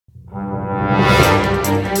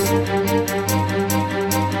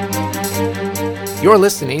You're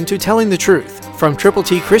listening to Telling the Truth from Triple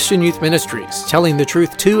T Christian Youth Ministries, telling the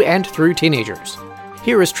truth to and through teenagers.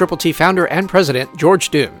 Here is Triple T founder and president, George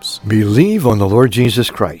Dooms. Believe on the Lord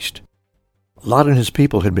Jesus Christ. Lot and his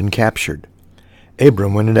people had been captured.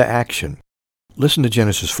 Abram went into action. Listen to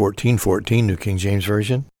Genesis 14:14, New King James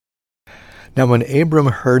Version. Now when Abram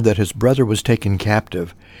heard that his brother was taken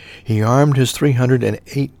captive, he armed his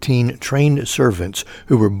 318 trained servants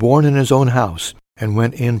who were born in his own house and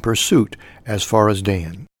went in pursuit as far as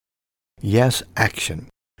Dan. Yes, action.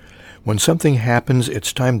 When something happens,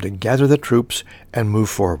 it's time to gather the troops and move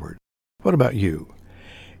forward. What about you?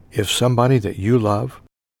 If somebody that you love,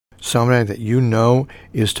 somebody that you know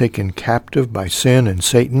is taken captive by sin and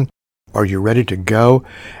Satan, are you ready to go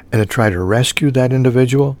and to try to rescue that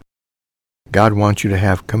individual? God wants you to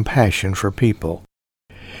have compassion for people.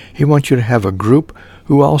 He wants you to have a group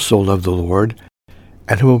who also love the Lord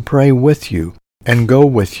and who will pray with you and go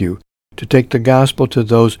with you to take the gospel to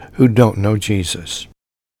those who don't know Jesus.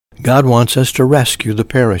 God wants us to rescue the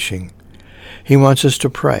perishing. He wants us to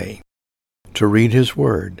pray, to read His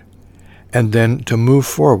Word, and then to move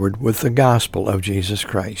forward with the gospel of Jesus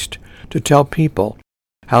Christ, to tell people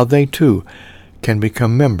how they too can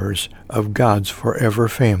become members of God's forever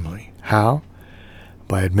family. How?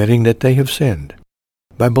 By admitting that they have sinned,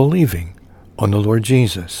 by believing on the Lord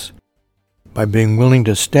Jesus, by being willing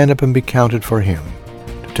to stand up and be counted for Him,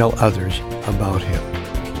 to tell others about Him.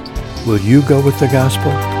 Will you go with the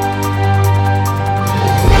gospel?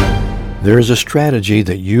 There is a strategy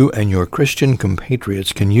that you and your Christian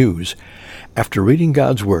compatriots can use after reading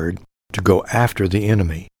God's Word to go after the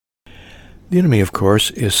enemy. The enemy, of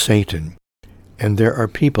course, is Satan, and there are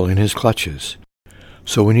people in his clutches.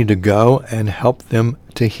 So we need to go and help them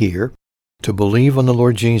to hear, to believe on the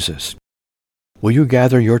Lord Jesus. Will you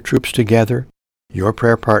gather your troops together, your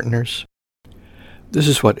prayer partners? This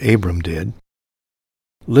is what Abram did.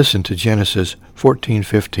 Listen to Genesis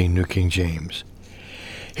 14:15, New King James.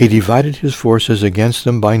 He divided his forces against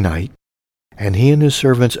them by night, and he and his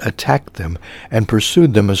servants attacked them and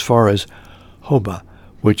pursued them as far as Hobah,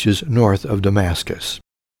 which is north of Damascus.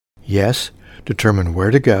 Yes, determine where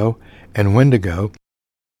to go and when to go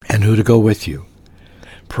and who to go with you.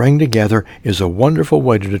 Praying together is a wonderful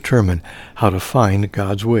way to determine how to find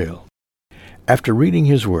God's will. After reading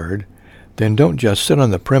His Word, then don't just sit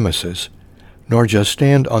on the premises, nor just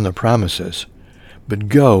stand on the promises, but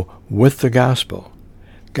go with the gospel.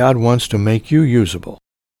 God wants to make you usable,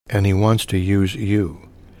 and He wants to use you.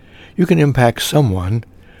 You can impact someone,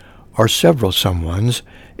 or several someones,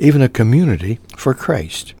 even a community, for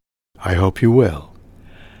Christ. I hope you will.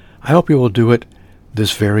 I hope you will do it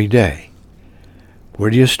this very day. Where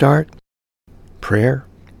do you start? Prayer,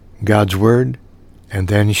 God's Word, and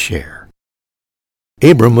then share.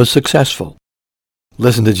 Abram was successful.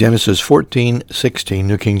 Listen to Genesis 14:16,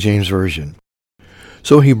 New King James Version.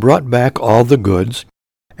 So he brought back all the goods,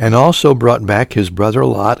 and also brought back his brother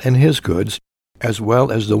Lot and his goods, as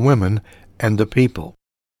well as the women and the people.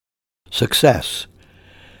 Success.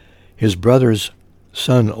 His brother's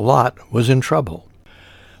son Lot was in trouble.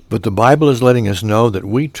 But the Bible is letting us know that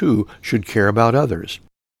we too should care about others,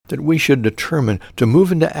 that we should determine to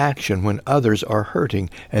move into action when others are hurting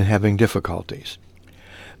and having difficulties.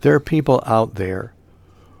 There are people out there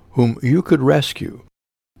whom you could rescue,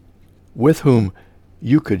 with whom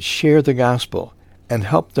you could share the gospel and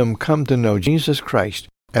help them come to know Jesus Christ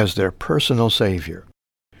as their personal Savior.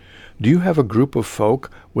 Do you have a group of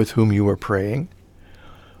folk with whom you are praying?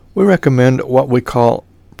 We recommend what we call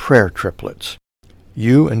prayer triplets.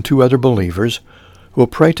 You and 2 other believers will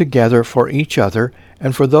pray together for each other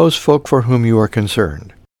and for those folk for whom you are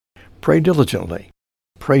concerned. Pray diligently,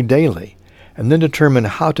 pray daily, and then determine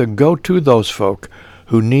how to go to those folk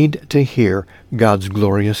who need to hear God's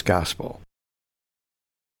glorious gospel.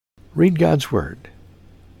 Read God's Word.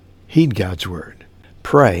 Heed God's Word.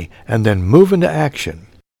 Pray, and then move into action.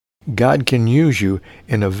 God can use you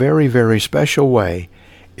in a very, very special way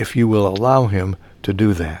if you will allow Him to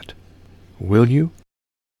do that. Will you?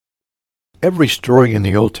 Every story in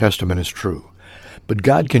the Old Testament is true, but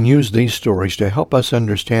God can use these stories to help us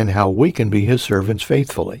understand how we can be His servants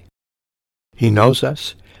faithfully. He knows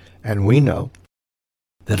us, and we know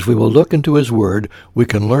that if we will look into His Word, we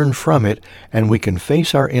can learn from it, and we can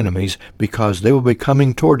face our enemies because they will be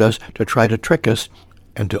coming toward us to try to trick us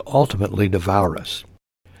and to ultimately devour us.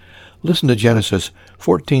 Listen to Genesis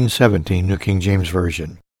 14:17, New King James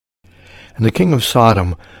Version. And the king of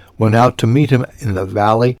Sodom went out to meet him in the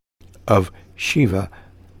valley of Shiva,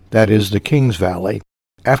 that is the king's valley,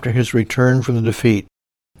 after his return from the defeat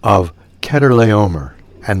of Chedorlaomer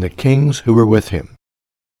and the kings who were with him.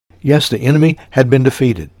 Yes, the enemy had been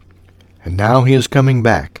defeated, And now he is coming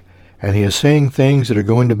back, and he is saying things that are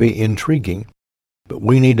going to be intriguing. But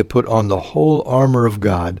we need to put on the whole armor of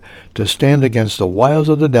God to stand against the wiles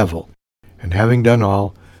of the devil, and having done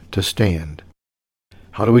all, to stand.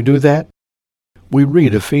 How do we do that? We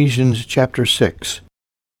read Ephesians chapter 6,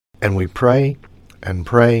 and we pray and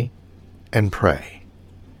pray and pray.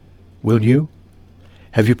 Will you?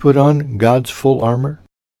 Have you put on God's full armor?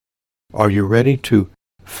 Are you ready to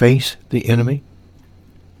face the enemy?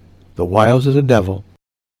 The wiles of the devil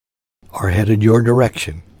are headed your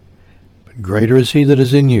direction, but greater is he that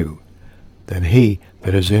is in you than he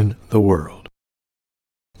that is in the world.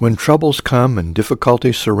 When troubles come and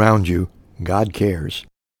difficulties surround you, God cares.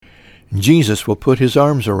 Jesus will put his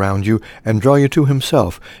arms around you and draw you to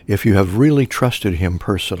himself if you have really trusted him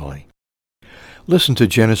personally. Listen to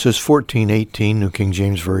Genesis 14:18, New King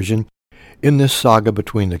James Version, in this saga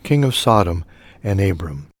between the king of Sodom and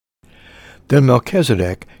Abram. Then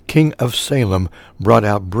Melchizedek, king of Salem, brought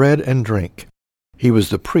out bread and drink. He was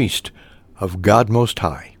the priest of God Most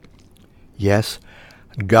High. Yes,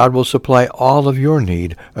 God will supply all of your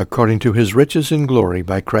need according to his riches in glory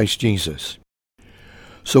by Christ Jesus.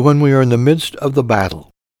 So when we are in the midst of the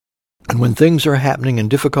battle, and when things are happening and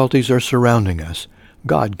difficulties are surrounding us,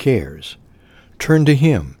 God cares. Turn to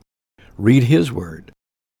him. Read his word.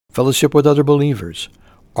 Fellowship with other believers.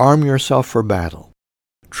 Arm yourself for battle.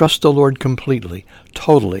 Trust the Lord completely,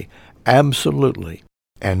 totally, absolutely,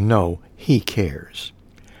 and know he cares.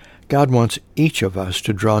 God wants each of us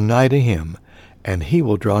to draw nigh to him, and he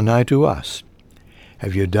will draw nigh to us.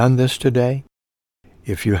 Have you done this today?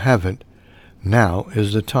 If you haven't, now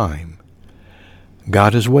is the time.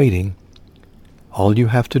 God is waiting. All you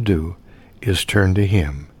have to do is turn to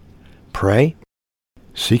him. Pray,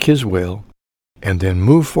 seek his will, and then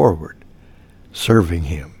move forward, serving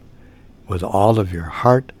him with all of your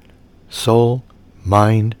heart, soul,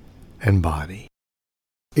 mind, and body.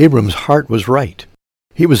 Abram's heart was right.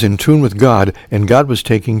 He was in tune with God, and God was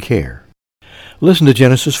taking care. Listen to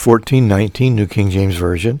Genesis 14:19, New King James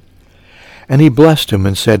Version. And he blessed him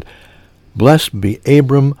and said, Blessed be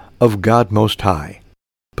Abram of God Most High,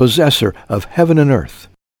 possessor of heaven and earth.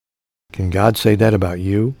 Can God say that about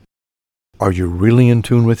you? Are you really in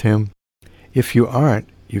tune with him? If you aren't,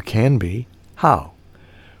 you can be. How?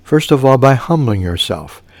 First of all, by humbling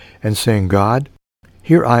yourself and saying, God,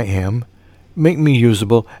 here I am. Make me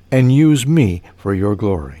usable and use me for your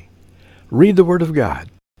glory. Read the Word of God.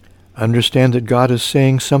 Understand that God is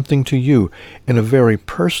saying something to you in a very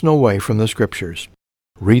personal way from the Scriptures.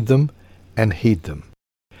 Read them and heed them.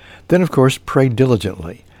 Then, of course, pray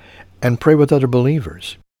diligently and pray with other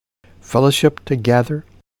believers. Fellowship together.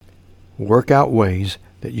 Work out ways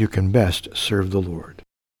that you can best serve the Lord.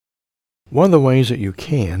 One of the ways that you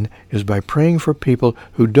can is by praying for people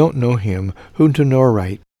who don't know him, whom to know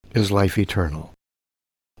aright is life eternal.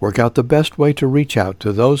 Work out the best way to reach out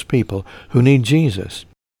to those people who need Jesus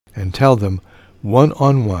and tell them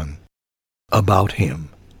one-on-one about him.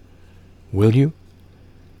 Will you?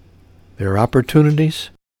 There are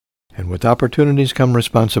opportunities, and with opportunities come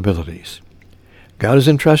responsibilities. God has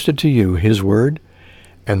entrusted to you his word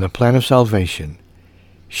and the plan of salvation.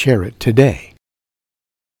 Share it today.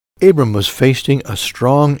 Abram was facing a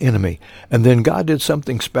strong enemy, and then God did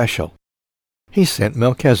something special. He sent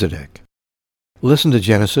Melchizedek. Listen to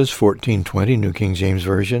Genesis 14:20, New King James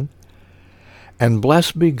Version. And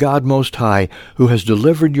blessed be God Most High, who has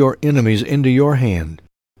delivered your enemies into your hand,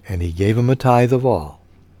 and he gave him a tithe of all.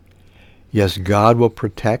 Yes, God will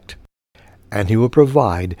protect, and he will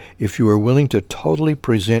provide if you are willing to totally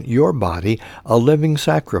present your body a living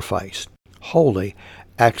sacrifice, holy,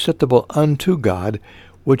 acceptable unto God,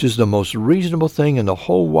 which is the most reasonable thing in the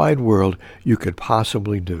whole wide world you could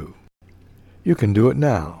possibly do. You can do it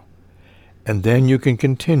now, and then you can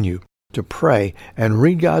continue to pray and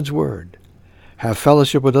read God's Word. Have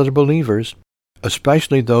fellowship with other believers,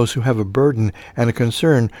 especially those who have a burden and a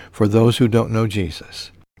concern for those who don't know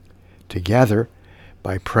Jesus. Together,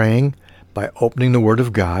 by praying, by opening the Word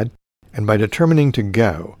of God, and by determining to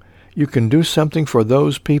go, you can do something for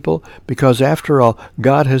those people because, after all,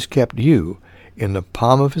 God has kept you in the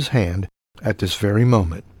palm of his hand at this very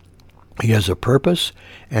moment. He has a purpose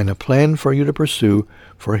and a plan for you to pursue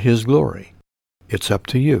for his glory. It's up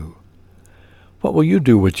to you. What will you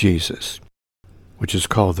do with Jesus, which is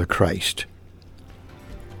called the Christ?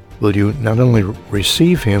 Will you not only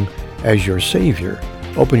receive him as your Savior,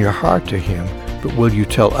 open your heart to him, but will you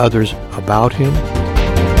tell others about him?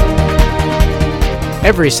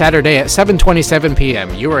 Every Saturday at 7:27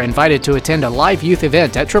 p.m., you are invited to attend a live youth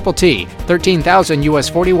event at Triple T, 13,000 US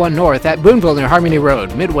 41 North at Boonville near Harmony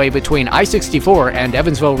Road, midway between I-64 and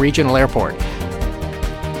Evansville Regional Airport.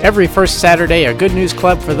 Every first Saturday, a Good News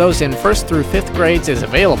Club for those in 1st through 5th grades is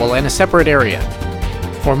available in a separate area.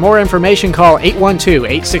 For more information, call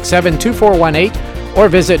 812-867-2418 or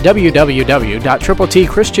visit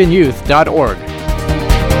www.TTTChristianYouth.org.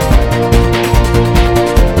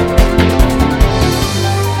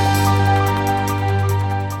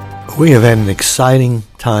 We have had an exciting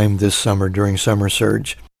time this summer during Summer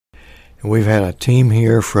Surge. We've had a team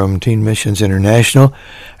here from Teen Missions International.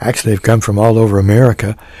 Actually, they've come from all over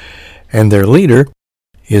America. And their leader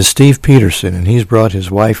is Steve Peterson, and he's brought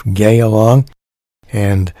his wife, Gay, along,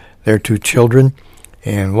 and their 2 children.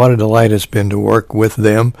 And what a delight it's been to work with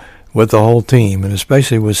them, with the whole team, and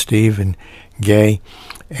especially with Steve and Gay,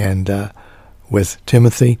 and with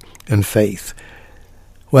Timothy and Faith.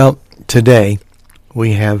 Well, today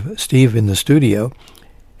we have Steve in the studio,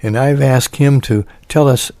 and I've asked him to tell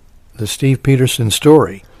us the Steve Peterson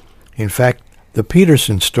story. In fact, the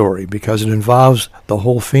Peterson story, because it involves the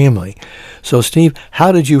whole family. So, Steve,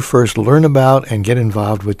 how did you first learn about and get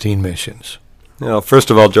involved with Teen Missions? Well, first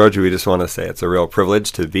of all, George, we just want to say it's a real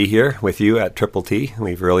privilege to be here with you at Triple T.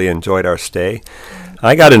 We've really enjoyed our stay.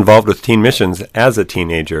 I got involved with Teen Missions as a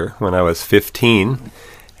teenager when I was 15,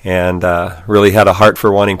 and really had a heart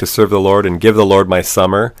for wanting to serve the Lord and give the Lord my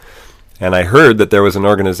summer. And I heard that there was an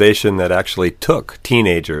organization that actually took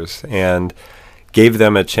teenagers and gave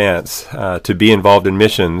them a chance to be involved in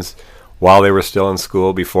missions while they were still in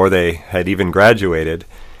school, before they had even graduated.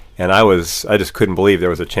 And I just couldn't believe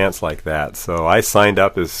there was a chance like that. So I signed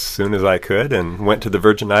up as soon as I could and went to the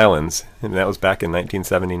Virgin Islands, and that was back in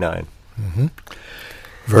 1979. Mm-hmm.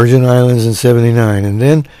 Virgin Islands in 79. And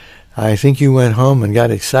then I think you went home and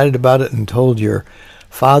got excited about it and told your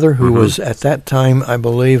father, who was at that time, I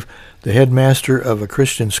believe, the headmaster of a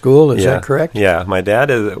Christian school. Is that correct? Yeah. My dad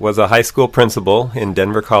was a high school principal in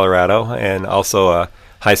Denver, Colorado, and also a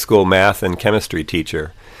high school math and chemistry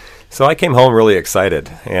teacher. So I came home really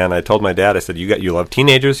excited, and I told my dad, I said, you love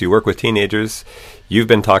teenagers, you work with teenagers, you've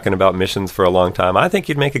been talking about missions for a long time. I think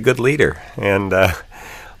you'd make a good leader. And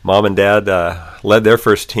Mom and Dad led their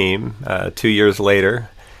first team. 2 years later,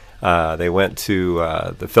 they went to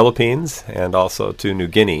the Philippines and also to New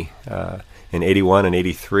Guinea in 81 and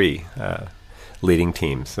 83, leading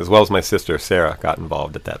teams, as well as my sister Sarah got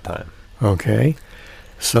involved at that time. Okay.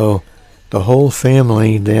 So the whole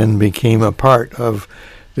family then became a part of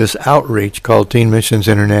this outreach called Teen Missions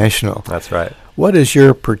International. That's right. What is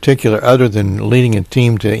your particular, other than leading a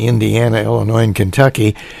team to Indiana, Illinois, and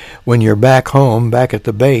Kentucky, when you're back home, back at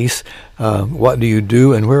the base, what do you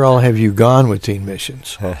do, and where all have you gone with Teen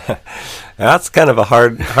Missions? That's kind of a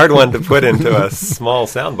hard one to put into a small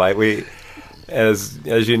soundbite. We, as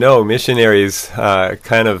you know, missionaries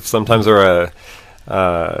kind of sometimes are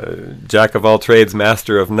a jack of all trades,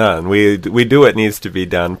 master of none. We do what needs to be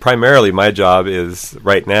done. Primarily, my job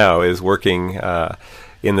right now is working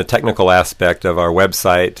in the technical aspect of our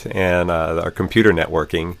website and our computer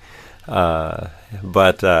networking.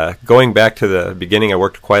 But going back to the beginning, I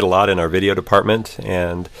worked quite a lot in our video department,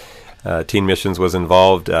 and Teen Missions was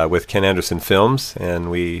involved with Ken Anderson Films, and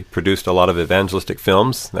we produced a lot of evangelistic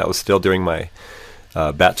films. That was still during my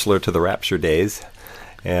Bachelor to the Rapture days.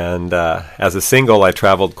 And as a single, I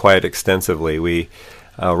traveled quite extensively. We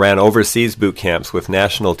ran overseas boot camps with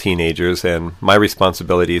national teenagers, and my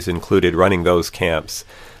responsibilities included running those camps.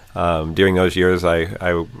 During those years,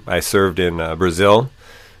 I served in Brazil,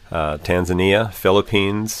 Tanzania,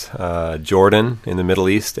 Philippines, Jordan in the Middle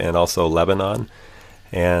East, and also Lebanon.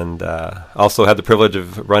 And also had the privilege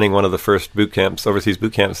of running one of the first overseas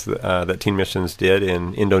boot camps that Teen Missions did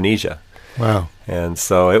in Indonesia. Wow. And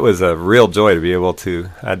so it was a real joy to be able to.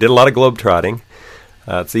 I did a lot of globetrotting.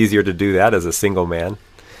 It's easier to do that as a single man.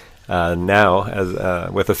 Now,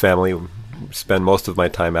 as with a family, spend most of my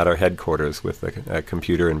time at our headquarters with the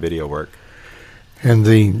computer and video work. And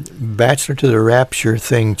the Bachelor to the Rapture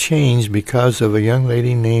thing changed because of a young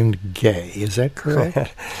lady named Gay. Is that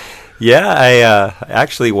correct? Yeah, I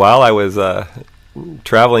actually, while I was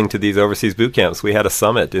traveling to these overseas boot camps, we had a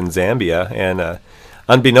summit in Zambia, and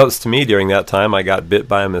unbeknownst to me during that time, I got bit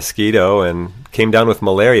by a mosquito and came down with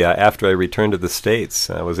malaria after I returned to the States.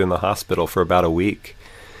 I was in the hospital for about a week.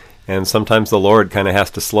 And sometimes the Lord kind of has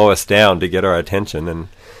to slow us down to get our attention. And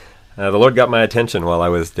the Lord got my attention while I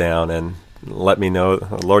was down and let me know,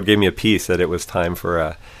 the Lord gave me a peace that it was time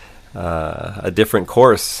for a different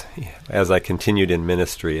course as I continued in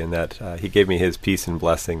ministry, and that He gave me His peace and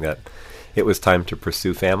blessing that it was time to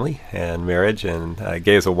pursue family and marriage. And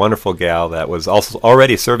Gay is a wonderful gal that was also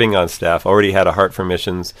already serving on staff, already had a heart for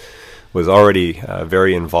missions, was already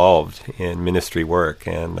very involved in ministry work.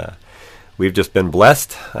 And we've just been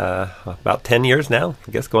blessed about 10 years now,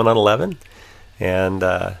 I guess going on 11. And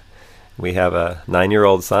we have a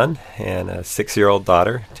 9-year-old son and a 6-year-old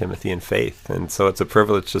daughter, Timothy and Faith. And so it's a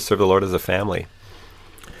privilege to serve the Lord as a family.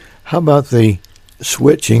 How about the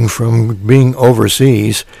switching from being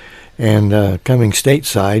overseas and coming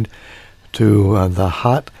stateside to the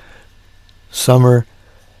hot summer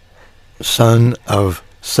sun of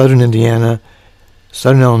southern Indiana,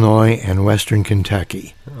 southern Illinois, and western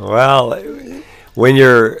Kentucky? Well, when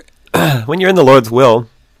you're in the Lord's will,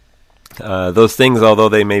 those things, although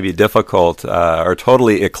they may be difficult, are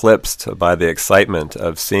totally eclipsed by the excitement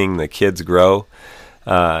of seeing the kids grow.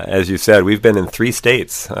 As you said, we've been in 3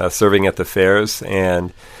 states serving at the fairs,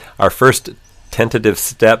 and our first tentative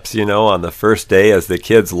steps, on the first day as the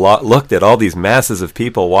kids looked at all these masses of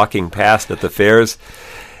people walking past at the fairs,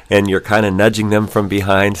 and you're kind of nudging them from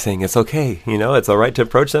behind, saying, it's okay, it's all right to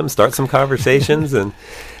approach them, start some conversations, and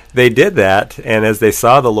they did that, and as they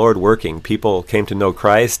saw the Lord working, people came to know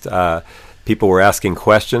Christ. People were asking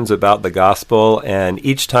questions about the gospel, and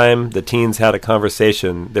each time the teens had a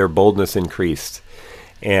conversation, their boldness increased.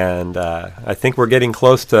 And I think we're getting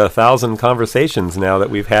close to 1,000 conversations now that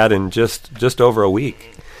we've had in just over a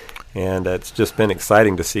week. And it's just been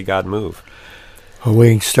exciting to see God move.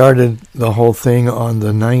 We started the whole thing on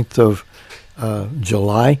the 9th of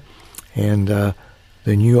July, and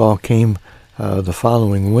then you all came the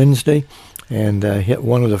following Wednesday and hit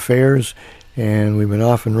one of the fairs, and we've been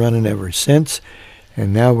off and running ever since.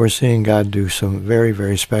 And now we're seeing God do some very,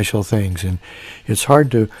 very special things. And it's hard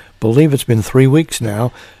to believe it's been 3 weeks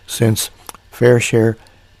now since Fair Share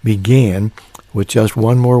began, with just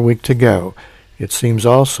one more week to go. It seems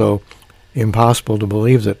also impossible to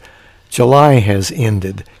believe that July has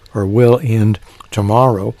ended, or will end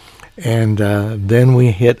tomorrow, and then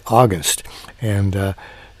we hit August. And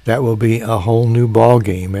that will be a whole new ball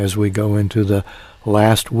game as we go into the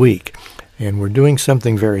last week. And we're doing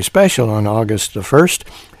something very special on August the 1st.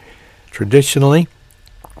 Traditionally,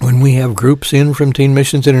 when we have groups in from Teen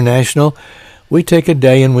Missions International, we take a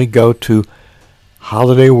day and we go to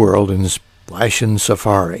Holiday World and Splash and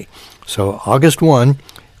Safari. So August 1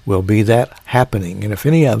 will be that happening. And if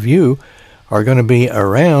any of you are going to be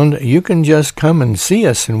around, you can just come and see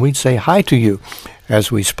us, and we'd say hi to you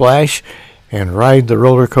as we splash and ride the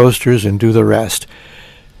roller coasters and do the rest.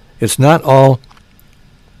 It's not all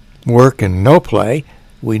work and no play.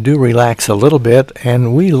 We do relax a little bit,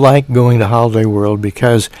 and we like going to Holiday World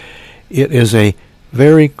because it is a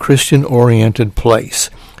very Christian-oriented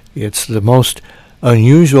place. It's the most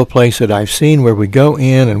unusual place that I've seen, where we go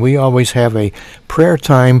in and we always have a prayer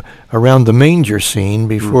time around the manger scene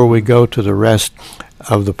before we go to the rest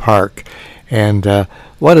of the park. And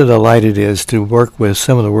what a delight it is to work with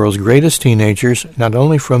some of the world's greatest teenagers, not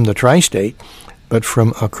only from the tri-state, but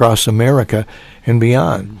from across America and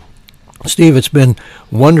beyond. Steve, it's been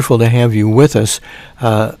wonderful to have you with us.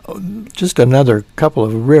 Just another couple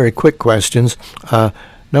of very quick questions.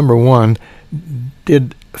 Number one,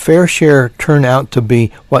 did Fair Share turn out to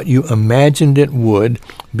be what you imagined it would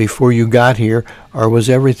before you got here, or was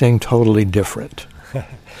everything totally different?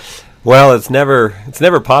 Well, it's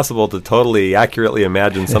never possible to totally accurately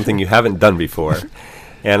imagine something you haven't done before.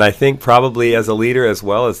 And I think probably as a leader as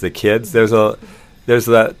well as the kids, there's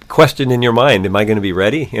that question in your mind, am I going to be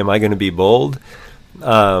ready? Am I going to be bold?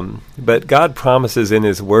 But God promises in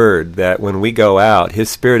His Word that when we go out, His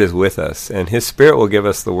Spirit is with us, and His Spirit will give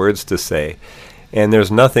us the words to say. And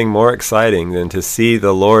there's nothing more exciting than to see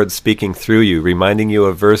the Lord speaking through you, reminding you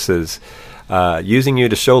of verses, using you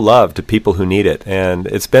to show love to people who need it. And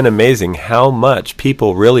it's been amazing how much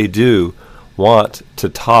people really do want to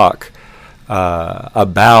talk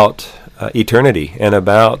about eternity and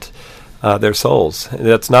about their souls.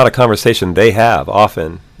 That's not a conversation they have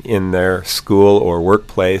often in their school or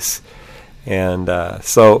workplace. And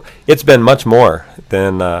so it's been much more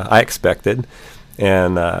than I expected.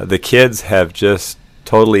 And the kids have just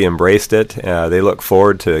totally embraced it. They look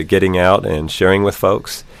forward to getting out and sharing with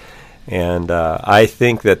folks. And I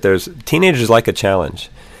think that teenagers like a challenge.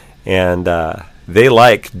 And they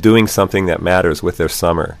like doing something that matters with their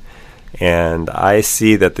summer. And I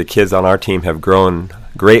see that the kids on our team have grown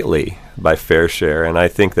greatly by Fair Share. And I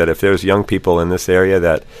think that if there's young people in this area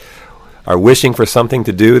that are wishing for something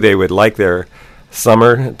to do, they would like their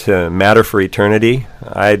summer to matter for eternity,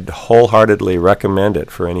 I'd wholeheartedly recommend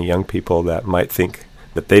it for any young people that might think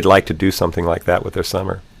that they'd like to do something like that with their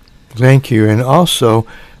summer. Thank you. And also,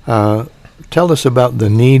 tell us about the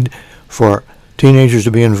need for teenagers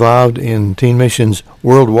to be involved in teen missions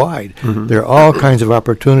worldwide. Mm-hmm. There are all kinds of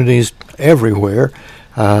opportunities everywhere.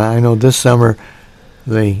 I know this summer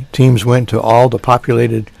the teams went to all the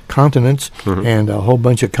populated continents and a whole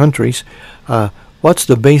bunch of countries. what's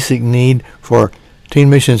the basic need for Teen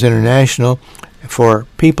Missions International for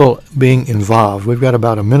people being involved? We've got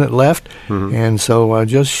about a minute left, and so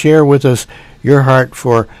just share with us your heart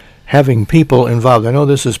for having people involved. I know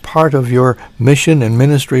this is part of your mission and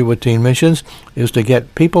ministry with Teen Missions, is to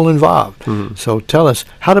get people involved. So tell us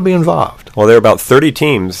how to be involved. Well, there are about 30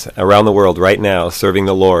 teams around the world right now serving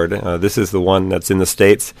the Lord. This is the one that's in the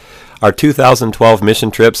States. Our 2012 mission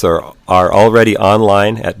trips are already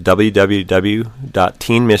online at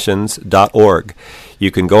www.teenmissions.org.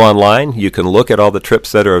 You can go online, you can look at all the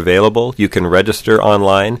trips that are available, you can register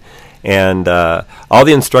online, and all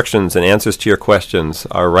the instructions and answers to your questions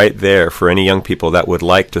are right there for any young people that would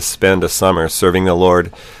like to spend a summer serving the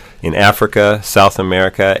Lord in Africa, South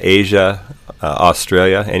America, Asia,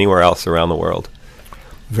 Australia, anywhere else around the world.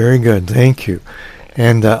 Very good. Thank you.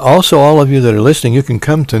 And also, all of you that are listening, you can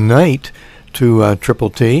come tonight to Triple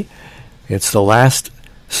T. It's the last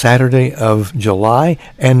Saturday of July,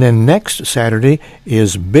 and then next Saturday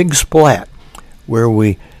is Big Splat, where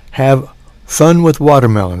we have fun with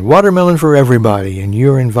watermelon for everybody, and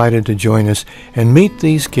you're invited to join us and meet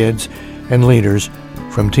these kids and leaders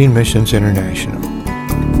from Teen Missions International.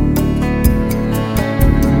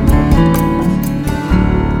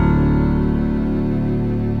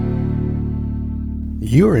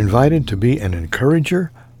 You are invited to be an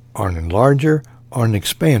encourager, or an enlarger, or an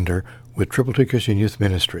expander with Triple T Christian Youth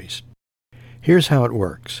Ministries. Here's how it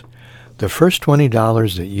works. The first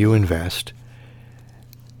 $20 that you invest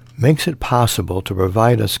makes it possible to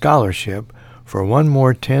provide a scholarship for one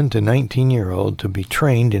more 10 to 19-year-old to be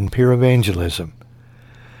trained in peer evangelism.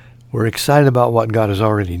 We're excited about what God has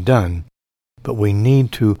already done, but we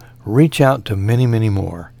need to reach out to many, many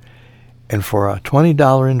more. And for a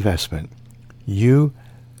 $20 investment, you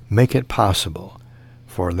make it possible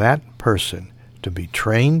for that person to be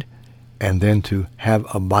trained and then to have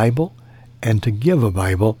a Bible and to give a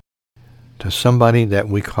Bible to somebody that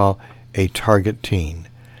we call a target teen.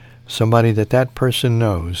 Somebody that person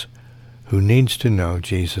knows who needs to know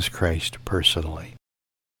Jesus Christ personally.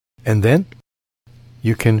 And then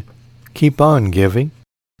you can keep on giving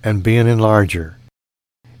and be an enlarger.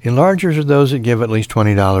 Enlargers are those that give at least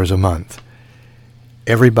 $20 a month.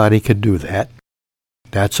 Everybody could do that.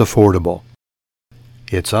 That's affordable.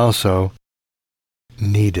 It's also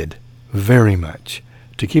needed very much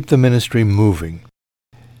to keep the ministry moving.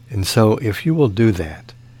 And so if you will do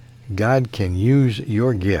that, God can use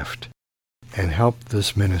your gift and help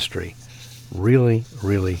this ministry really,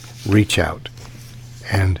 really reach out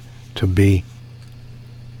and to be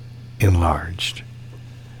enlarged.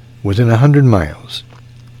 Within 100 miles,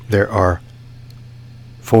 there are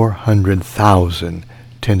 400,000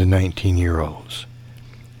 10 to 19-year-olds.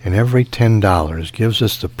 And every $10 gives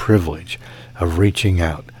us the privilege of reaching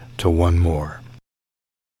out to one more.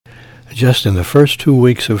 Just in the first 2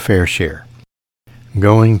 weeks of Fair Share,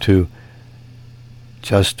 going to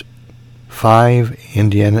just 5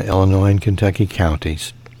 Indiana, Illinois, and Kentucky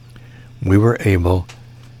counties, we were able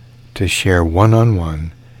to share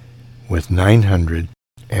one-on-one with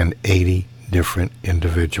 980 different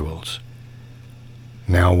individuals.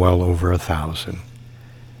 Now well over 1,000.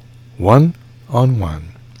 One-on-one.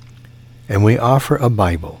 And we offer a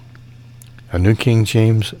Bible, a New King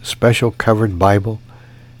James special covered Bible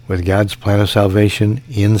with God's plan of salvation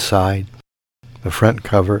inside, the front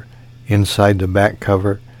cover, inside the back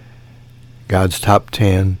cover, God's top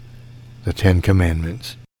 10, the 10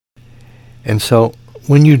 Commandments. And so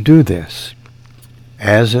when you do this,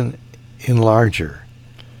 as an enlarger,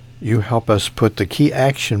 you help us put the key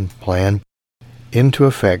action plan into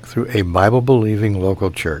effect through a Bible-believing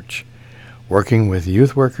local church, working with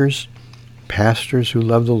youth workers, pastors who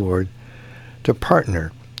love the Lord, to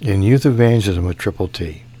partner in youth evangelism with Triple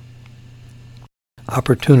T.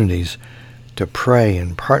 Opportunities to pray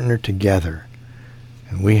and partner together.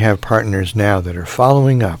 And we have partners now that are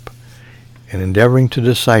following up and endeavoring to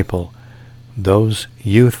disciple those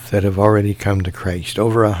youth that have already come to Christ.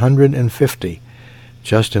 Over 150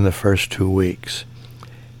 just in the first 2 weeks.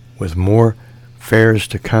 With more fairs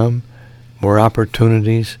to come, more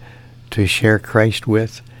opportunities to share Christ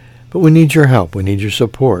with. But we need your help. We need your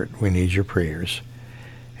support. We need your prayers.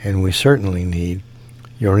 And we certainly need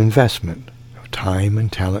your investment of time and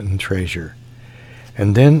talent and treasure.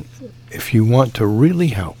 And then, if you want to really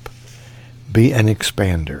help, be an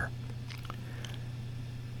expander.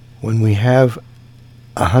 When we have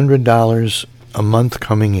 $100 a month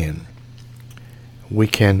coming in, we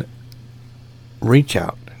can reach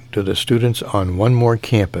out to the students on one more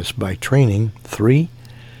campus by training 3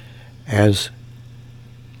 as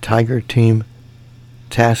Tiger Team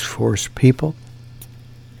Task Force people,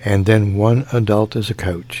 and then 1 adult as a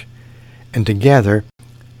coach. And together,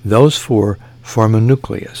 those four form a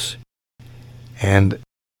nucleus. And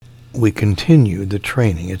we continue the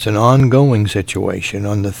training. It's an ongoing situation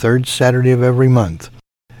on the third Saturday of every month.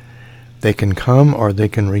 They can come or they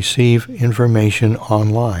can receive information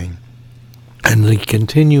online. And the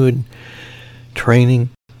continuous training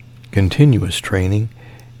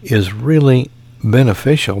is really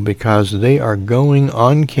beneficial because they are going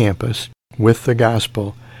on campus with the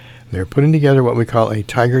gospel. They're putting together what we call a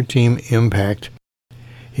Tiger Team Impact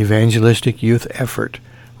evangelistic youth effort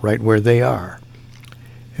right where they are.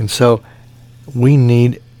 And so we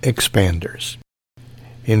need expanders,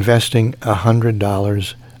 investing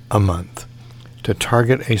 $100 a month to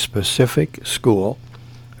target a specific school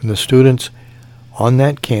and the students on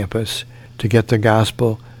that campus to get the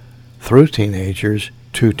gospel through teenagers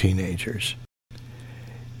to teenagers.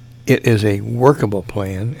 It is a workable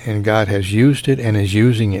plan, and God has used it and is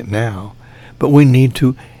using it now, but we need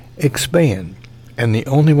to expand. And the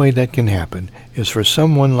only way that can happen is for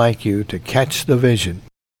someone like you to catch the vision.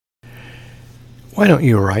 Why don't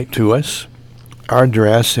you write to us? Our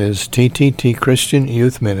address is TTT Christian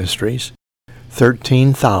Youth Ministries,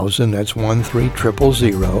 13,000, that's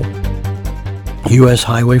 13000, U.S.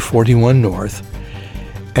 Highway 41 North,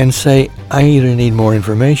 and say, I either need more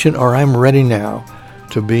information or I'm ready now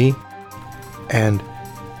to be an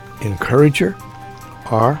encourager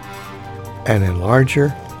or an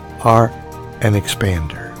enlarger or an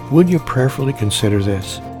expander. Would you prayerfully consider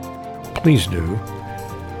this? Please do.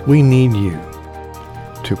 We need you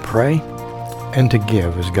to pray and to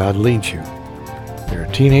give as God leads you. There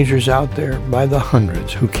are teenagers out there by the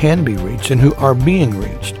hundreds who can be reached and who are being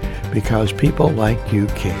reached because people like you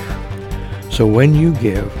care. So when you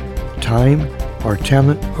give time or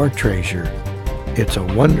talent or treasure, it's a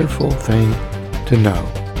wonderful thing to know.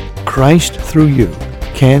 Christ through you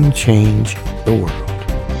can change the world.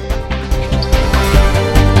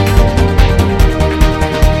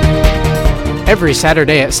 Every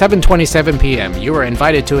Saturday at 7:27 p.m., you are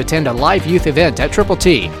invited to attend a live youth event at Triple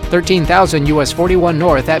T, 13,000 U.S. 41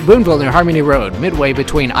 North at Boonville near Harmony Road, midway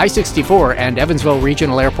between I-64 and Evansville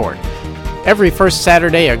Regional Airport. Every first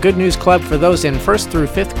Saturday, a Good News Club for those in 1st through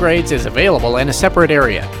 5th grades is available in a separate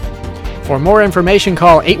area. For more information,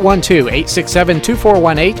 call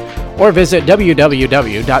 812-867-2418 or visit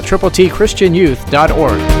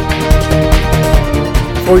www.tripletchristianyouth.org.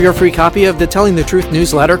 For your free copy of the Telling the Truth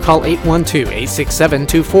newsletter, call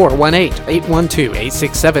 812-867-2418,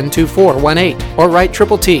 812-867-2418, or write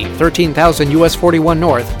Triple T, 13,000 U.S. 41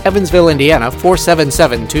 North, Evansville, Indiana,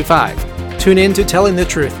 47725. Tune in to Telling the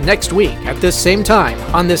Truth next week at this same time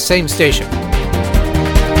on this same station.